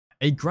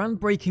A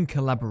groundbreaking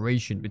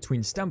collaboration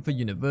between Stanford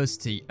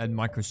University and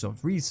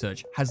Microsoft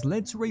Research has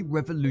led to a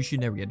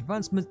revolutionary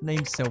advancement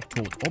named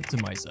Self-Taught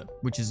Optimizer,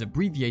 which is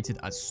abbreviated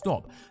as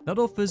STOP, that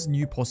offers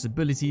new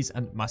possibilities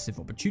and massive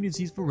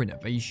opportunities for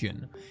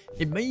innovation.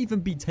 It may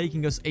even be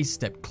taking us a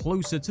step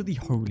closer to the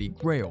Holy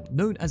Grail,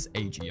 known as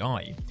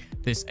AGI.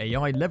 This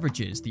AI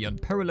leverages the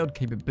unparalleled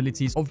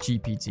capabilities of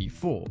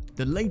GPT-4,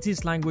 the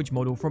latest language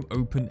model from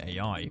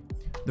OpenAI.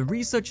 The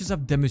researchers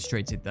have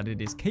demonstrated that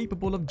it is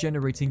capable of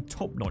generating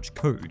top-notch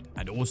code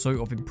and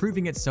also of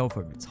improving itself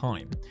over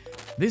time.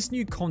 This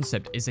new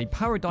concept is a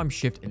paradigm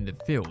shift in the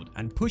field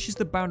and pushes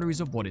the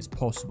boundaries of what is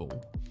possible.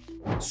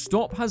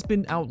 STOP has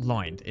been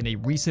outlined in a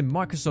recent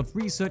Microsoft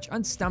Research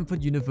and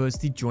Stanford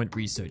University joint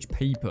research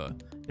paper.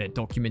 Their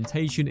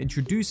documentation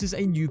introduces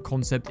a new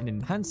concept in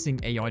enhancing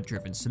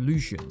AI-driven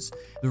solutions.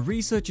 The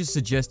researchers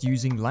suggest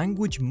using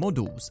language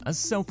models as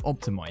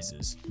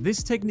self-optimizers.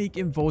 This technique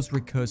involves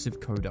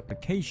recursive code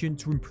application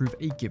to improve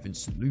a given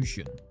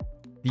solution.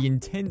 The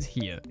intent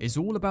here is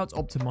all about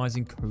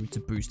optimizing code to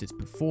boost its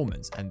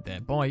performance and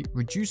thereby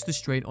reduce the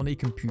strain on a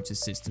computer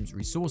system's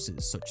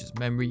resources such as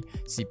memory,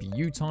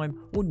 CPU time,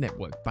 or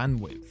network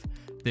bandwidth.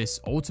 This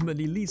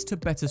ultimately leads to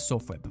better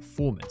software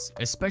performance,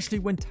 especially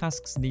when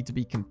tasks need to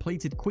be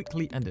completed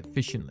quickly and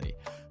efficiently.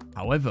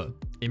 However,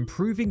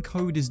 improving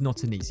code is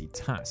not an easy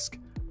task.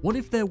 What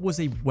if there was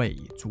a way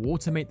to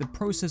automate the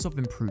process of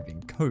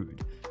improving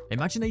code?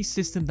 Imagine a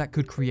system that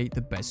could create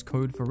the best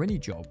code for any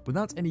job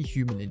without any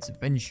human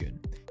intervention.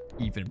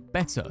 Even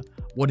better,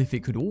 what if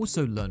it could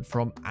also learn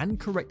from and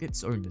correct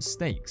its own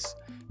mistakes?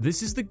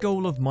 This is the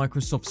goal of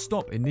Microsoft's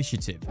STOP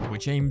initiative,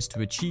 which aims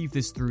to achieve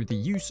this through the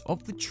use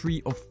of the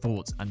tree of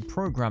thought and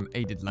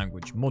program-aided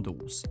language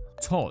models.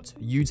 TOT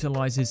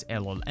utilizes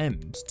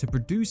LLMs to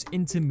produce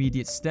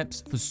intermediate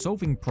steps for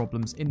solving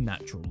problems in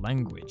natural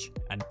language,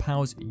 and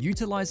POWs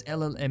utilize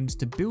LLMs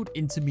to build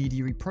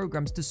intermediary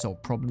programs to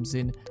solve problems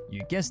in,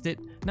 you guessed it,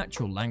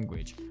 natural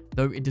language,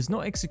 though it does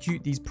not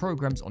execute these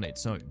programs on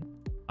its own.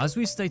 As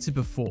we stated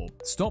before,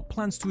 STOP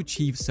plans to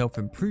achieve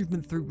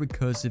self-improvement through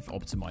recursive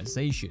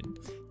optimization.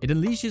 It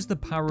unleashes the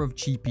power of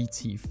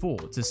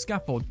GPT-4 to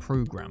scaffold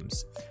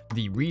programs.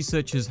 The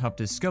researchers have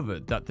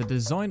discovered that the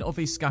design of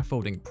a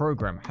scaffolding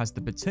program has the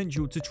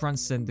potential to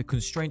transcend the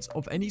constraints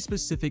of any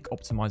specific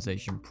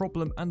optimization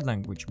problem and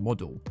language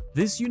model.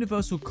 This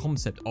universal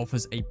concept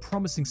offers a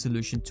promising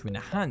solution to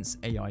enhance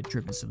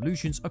AI-driven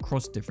solutions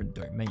across different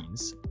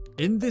domains.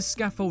 In this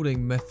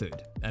scaffolding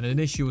method, an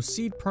initial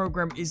seed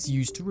program is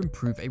used to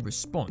improve a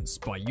response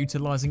by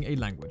utilizing a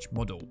language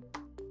model.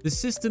 The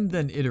system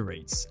then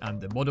iterates, and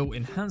the model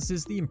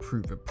enhances the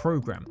improver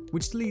program,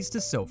 which leads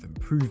to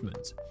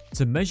self-improvement.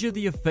 To measure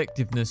the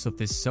effectiveness of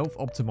this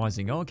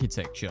self-optimizing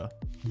architecture,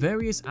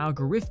 various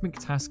algorithmic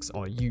tasks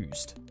are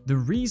used. The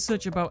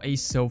research about a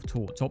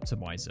self-taught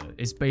optimizer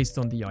is based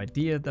on the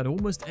idea that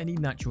almost any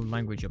natural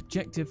language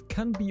objective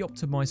can be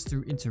optimized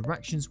through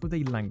interactions with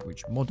a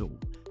language model.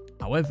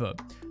 However,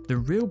 the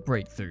real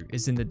breakthrough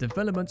is in the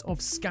development of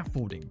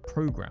scaffolding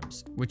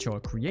programs, which are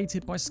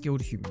created by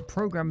skilled human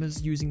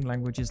programmers using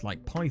languages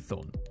like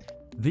Python.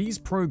 These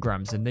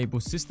programs enable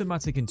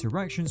systematic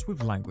interactions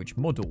with language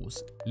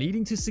models,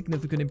 leading to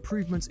significant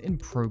improvements in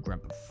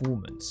program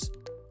performance.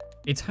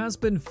 It has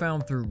been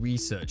found through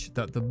research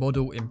that the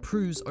model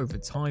improves over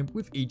time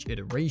with each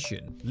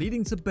iteration,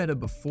 leading to better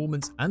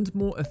performance and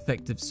more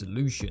effective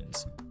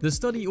solutions. The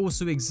study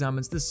also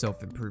examines the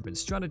self-improvement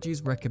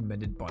strategies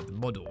recommended by the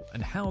model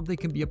and how they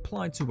can be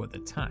applied to other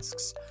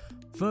tasks.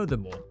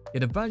 Furthermore,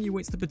 it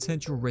evaluates the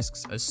potential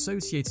risks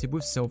associated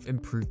with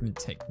self-improvement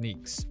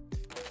techniques.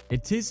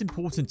 It is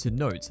important to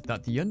note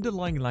that the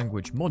underlying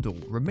language model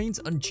remains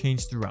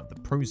unchanged throughout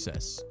the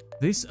process.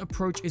 This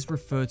approach is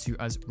referred to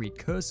as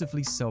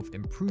recursively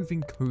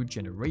self-improving code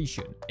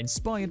generation,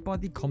 inspired by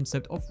the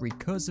concept of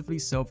recursively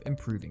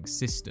self-improving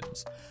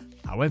systems.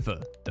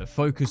 However, the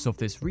focus of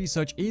this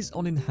research is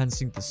on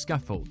enhancing the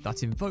scaffold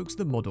that invokes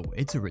the model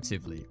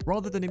iteratively,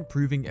 rather than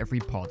improving every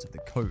part of the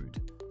code.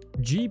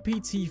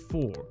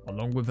 GPT-4,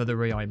 along with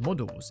other AI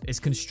models, is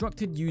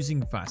constructed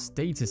using vast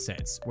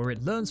datasets where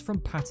it learns from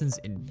patterns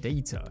in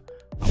data.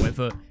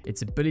 However,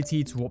 its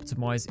ability to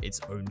optimize its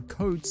own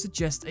code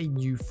suggests a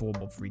new form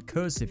of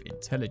recursive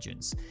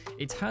intelligence.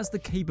 It has the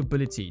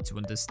capability to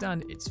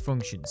understand its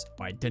functions,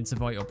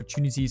 identify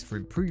opportunities for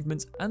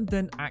improvement, and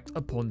then act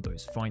upon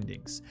those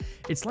findings.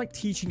 It's like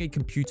teaching a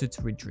computer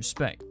to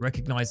introspect,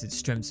 recognize its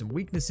strengths and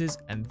weaknesses,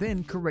 and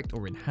then correct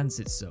or enhance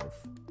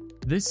itself.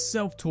 This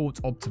self-taught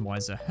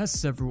optimizer has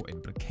several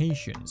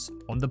implications.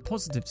 On the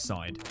positive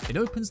side, it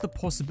opens the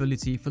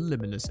possibility for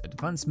limitless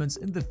advancements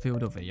in the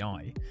field of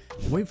AI.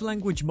 With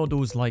language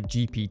models like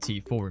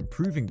GPT-4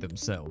 improving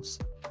themselves,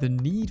 the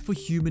need for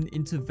human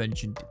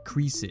intervention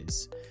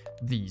decreases.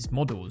 These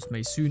models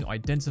may soon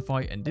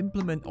identify and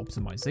implement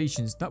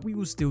optimizations that we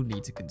will still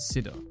need to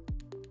consider.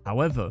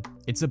 However,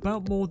 it's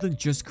about more than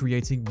just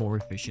creating more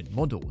efficient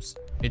models.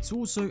 It's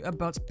also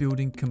about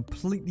building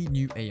completely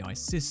new AI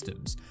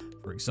systems.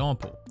 For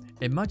example,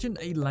 Imagine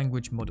a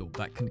language model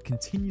that can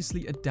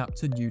continuously adapt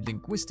to new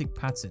linguistic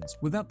patterns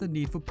without the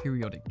need for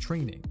periodic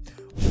training.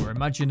 Or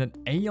imagine an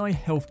AI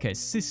healthcare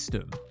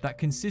system that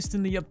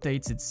consistently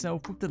updates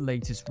itself with the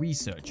latest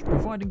research,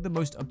 providing the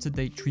most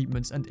up-to-date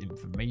treatments and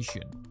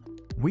information.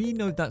 We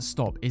know that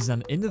STOP is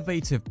an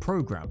innovative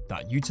program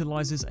that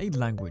utilizes a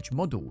language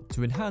model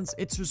to enhance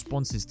its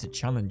responses to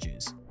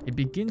challenges. It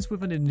begins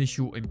with an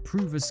initial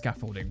improver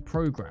scaffolding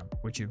program,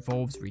 which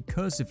evolves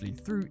recursively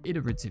through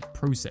iterative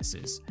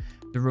processes.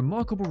 The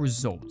remarkable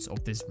results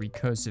of this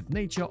recursive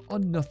nature are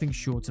nothing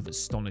short of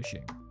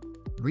astonishing.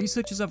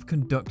 Researchers have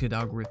conducted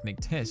algorithmic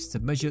tests to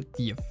measure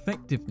the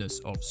effectiveness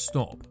of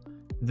STOP.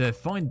 Their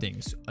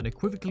findings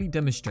unequivocally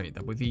demonstrate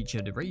that with each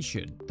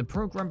iteration, the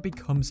program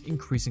becomes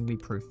increasingly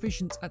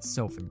proficient at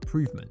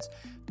self-improvement.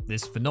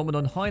 This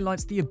phenomenon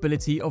highlights the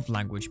ability of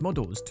language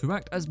models to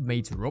act as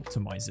meta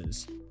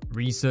optimizers.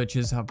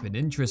 Researchers have been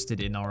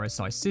interested in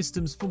RSI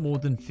systems for more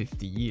than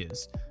 50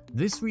 years.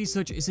 This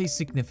research is a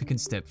significant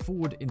step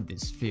forward in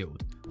this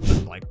field.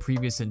 Unlike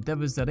previous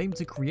endeavors that aim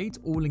to create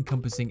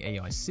all-encompassing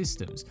AI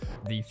systems,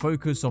 the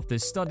focus of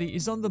this study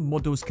is on the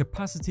model's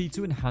capacity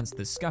to enhance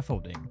the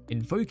scaffolding,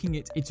 invoking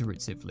it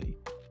iteratively.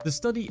 The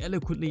study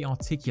eloquently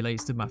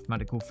articulates the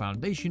mathematical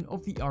foundation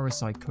of the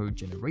RSI code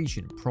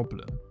generation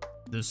problem.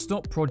 The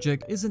STOP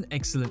project is an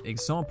excellent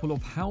example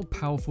of how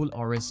powerful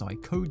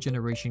RSI code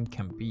generation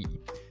can be.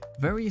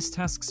 Various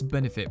tasks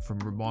benefit from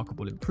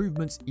remarkable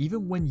improvements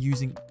even when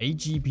using a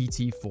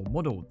GPT-4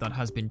 model that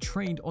has been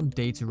trained on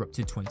data up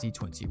to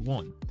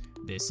 2021.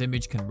 This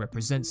image can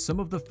represent some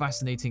of the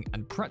fascinating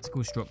and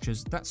practical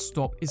structures that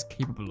STOP is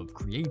capable of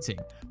creating,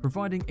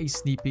 providing a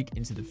sneak peek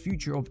into the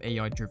future of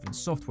AI-driven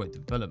software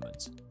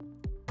development.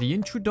 The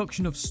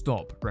introduction of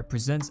STOP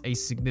represents a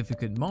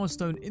significant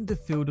milestone in the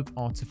field of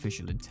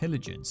artificial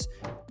intelligence.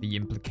 The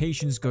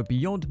implications go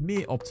beyond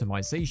mere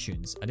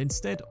optimizations and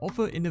instead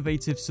offer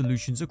innovative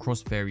solutions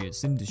across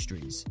various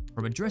industries.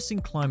 From addressing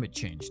climate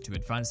change to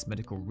advanced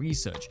medical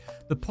research,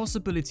 the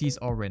possibilities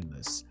are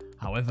endless.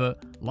 However,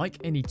 like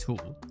any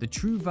tool, the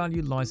true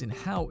value lies in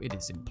how it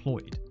is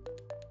employed.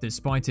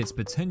 Despite its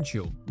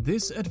potential,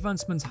 this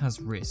advancement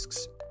has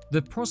risks.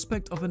 The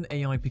prospect of an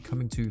AI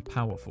becoming too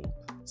powerful,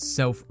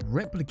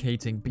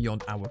 self-replicating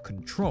beyond our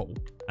control,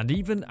 and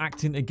even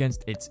acting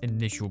against its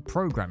initial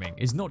programming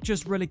is not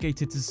just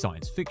relegated to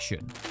science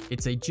fiction,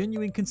 it's a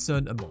genuine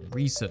concern among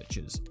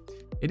researchers.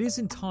 It is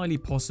entirely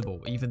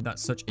possible even that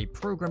such a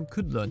program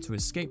could learn to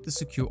escape the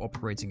secure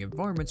operating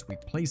environments we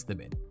place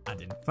them in,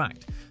 and in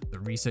fact, the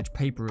research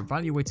paper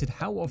evaluated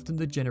how often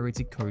the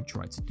generated code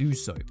tried to do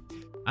so.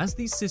 As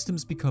these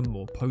systems become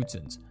more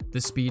potent,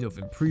 the speed of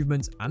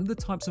improvement and the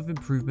types of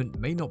improvement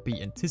may not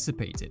be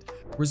anticipated,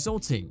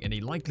 resulting in a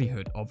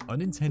likelihood of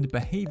unintended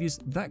behaviors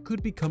that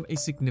could become a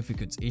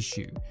significant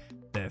issue.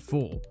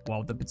 Therefore,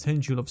 while the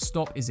potential of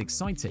STOP is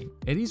exciting,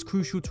 it is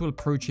crucial to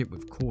approach it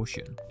with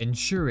caution.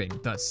 Ensuring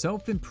that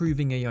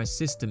self-improving AI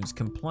systems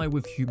comply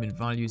with human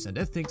values and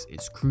ethics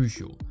is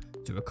crucial.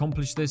 To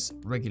accomplish this,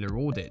 regular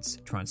audits,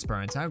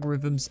 transparent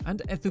algorithms,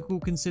 and ethical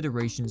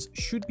considerations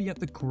should be at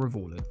the core of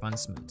all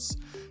advancements.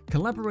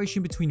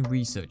 Collaboration between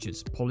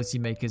researchers,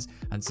 policymakers,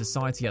 and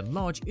society at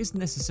large is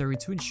necessary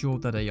to ensure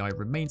that AI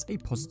remains a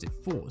positive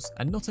force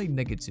and not a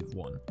negative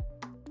one.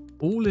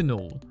 All in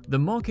all, the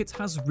market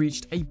has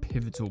reached a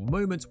pivotal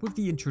moment with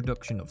the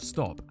introduction of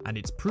STOP and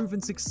its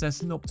proven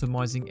success in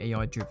optimizing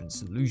AI-driven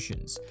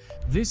solutions.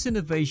 This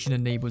innovation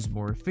enables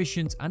more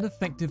efficient and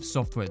effective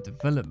software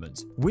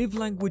development, with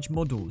language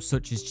models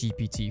such as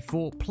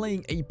GPT-4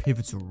 playing a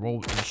pivotal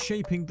role in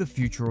shaping the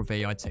future of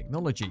AI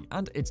technology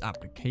and its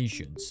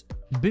applications.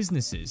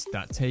 Businesses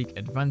that take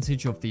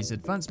advantage of these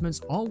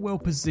advancements are well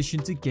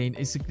positioned to gain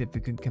a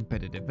significant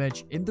competitive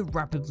edge in the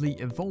rapidly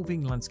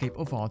evolving landscape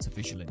of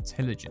artificial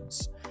intelligence.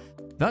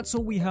 That's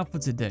all we have for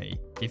today.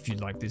 If you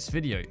like this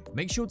video,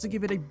 make sure to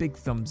give it a big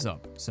thumbs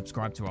up,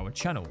 subscribe to our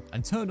channel,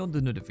 and turn on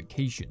the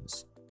notifications.